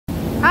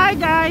Hi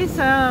guys,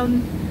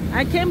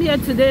 I came here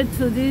today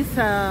to this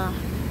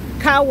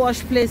car wash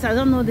place. I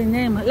don't know the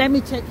name. Let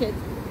me check it.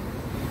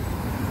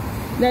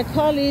 They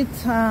call it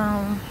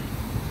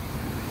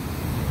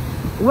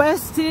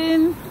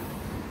Westin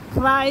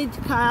Pride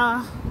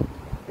Car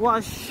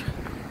Wash.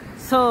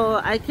 So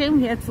I came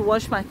here to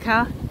wash my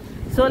car.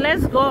 So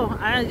let's go.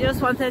 I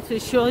just wanted to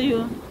show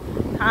you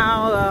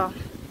how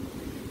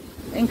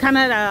in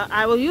Canada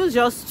I will use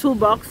just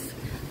 $2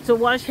 to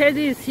wash.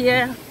 Hedy is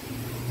here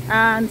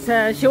and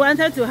she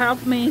wanted to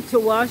help me to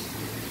wash.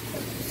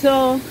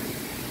 So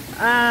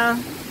I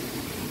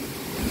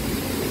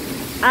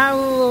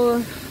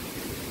will,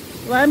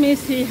 let me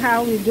see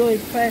how we do it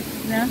first.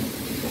 Yeah?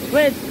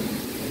 Wait,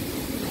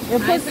 you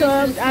put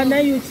some and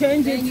then you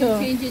change it to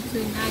 9.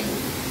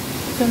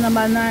 To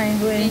number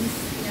 9. Wait.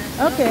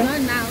 Yeah. Okay.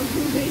 Not now.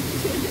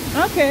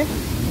 Okay.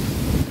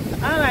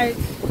 All right.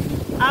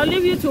 I'll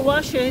leave you to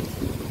wash it.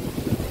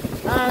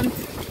 And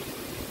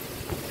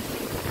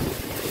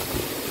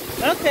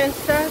okay,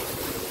 start.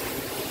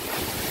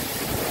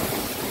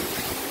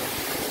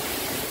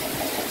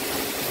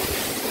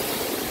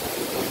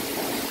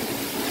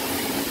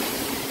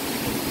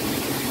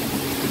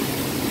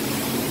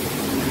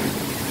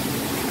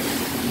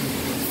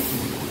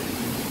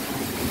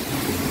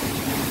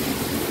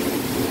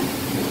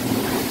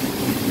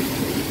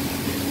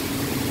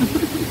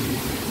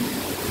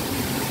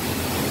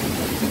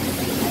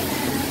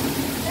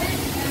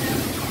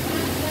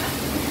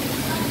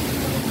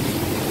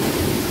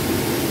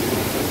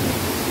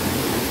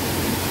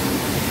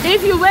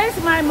 If you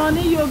waste my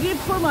money, you give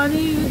full money.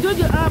 You do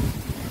the up.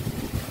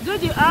 Do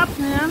the up,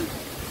 yeah.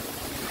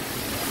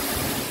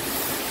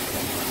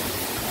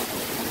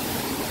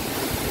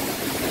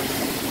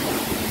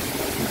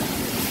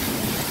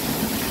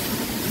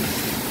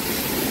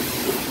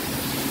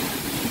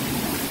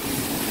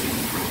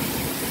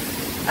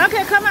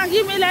 Okay, come on,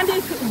 give me, let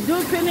me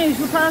do finish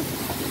because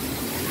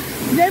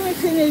let me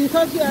finish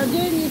because you are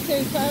doing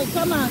this.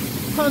 Come on,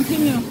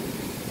 continue.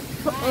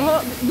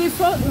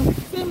 Before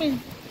finish.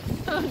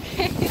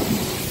 Okay.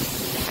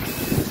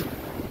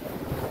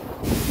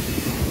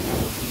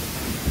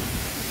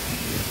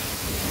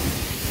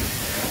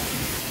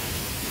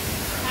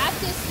 Have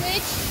to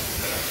switch.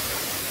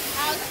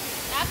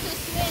 Have to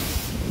switch.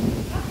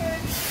 Okay.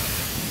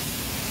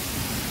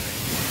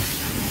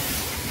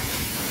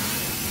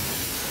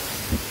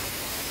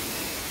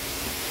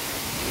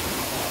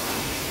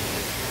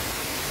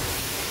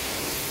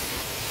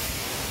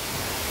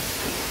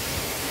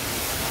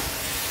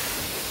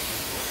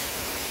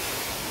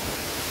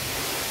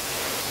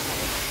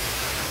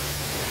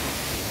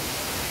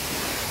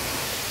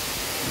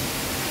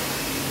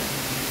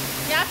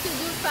 You have to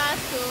do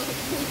fast though.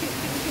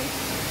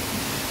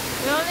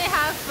 We only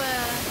have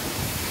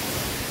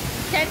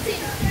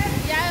 30.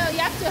 Yeah, you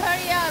have to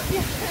hurry up.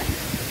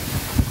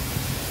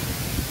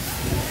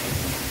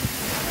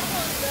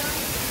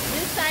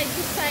 This side,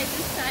 this side,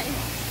 this side.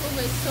 Oh,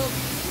 my soap.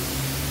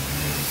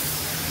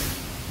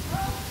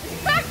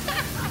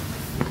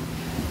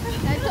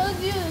 I told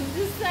you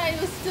this side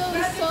was still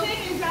But soap. the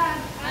thing is that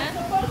I'm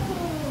supposed to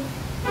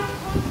put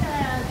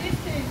this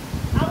thing.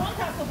 I want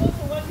her supposed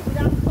to work it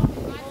without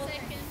stopping. 1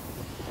 second.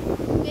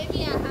 Maybe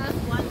I have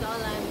 $1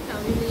 and can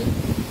really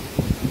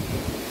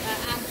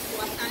ask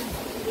what I'm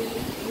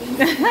really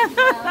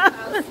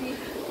I'll see.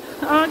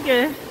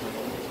 Okay.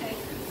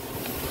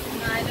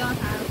 No, I don't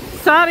have.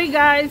 Sorry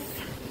guys.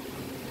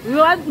 We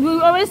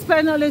always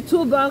spend only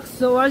 $2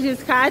 to wash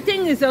this car. I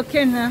think it's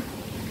okay now.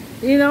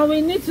 You know,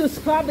 we need to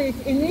scrub it.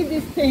 We need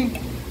this thing.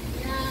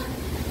 Yeah.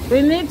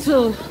 We need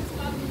to,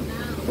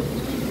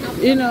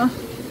 you know,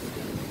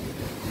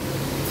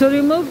 to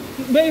remove.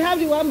 But you have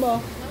the one ball.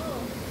 No,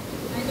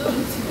 I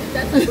don't.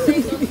 That's what I'm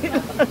saying. Don't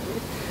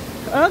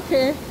stop.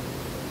 Okay.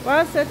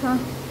 1 second.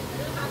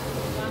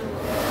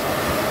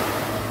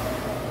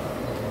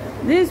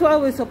 This is what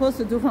we're supposed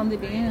to do from the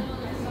beginning.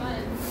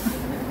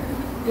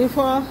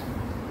 Before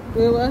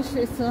we wash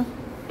it. So.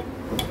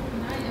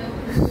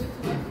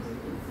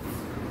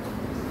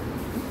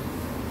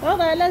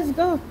 Okay, let's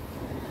go.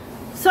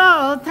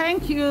 So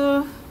thank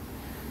you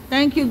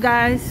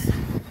guys.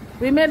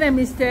 We made a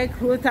mistake.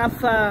 We would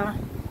have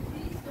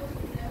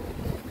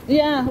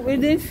yeah, we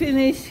didn't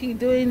finish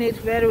doing it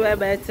very well,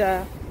 but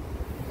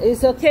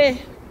it's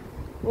okay.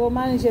 We'll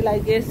manage it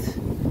like this.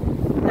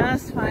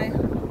 That's fine.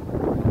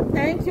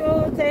 Thank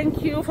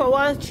you for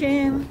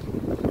watching.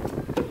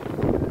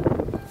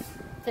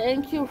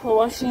 Thank you for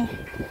watching.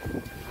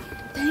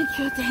 Thank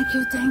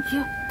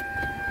you.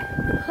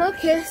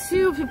 Okay, see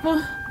you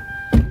people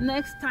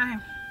next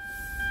time.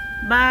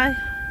 Bye.